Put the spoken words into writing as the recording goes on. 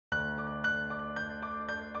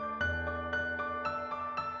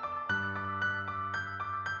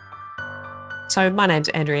So my name's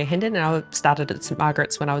Andrea Henden and I started at St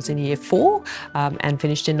Margaret's when I was in year 4 and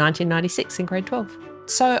finished in 1996 in grade 12.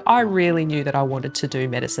 So I really knew that I wanted to do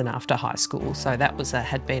medicine after high school. So that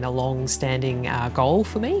had been a long-standing goal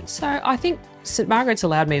for me. So I think St Margaret's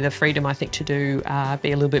allowed me the freedom, I think, to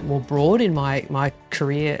be a little bit more broad in my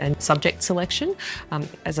career and subject selection.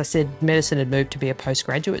 As I said, medicine had moved to be a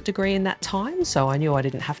postgraduate degree in that time, so I knew I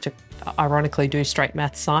didn't have to, ironically, do straight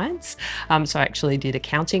math science. So I actually did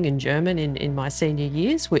accounting and German in my senior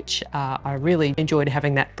years, which I really enjoyed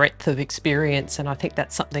having that breadth of experience, and I think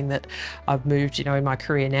that's something that I've moved, in my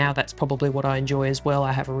career now. That's probably what I enjoy as well.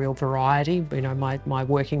 I have a real variety. My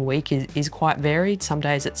working week is quite varied. Some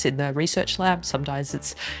days it's in the research lab, some days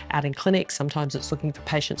it's out in clinics, sometimes it's looking for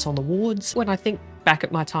patients on the wards. When I think back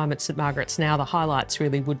at my time at St Margaret's now, the highlights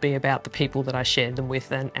really would be about the people that I shared them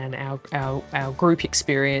with and our group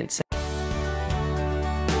experience.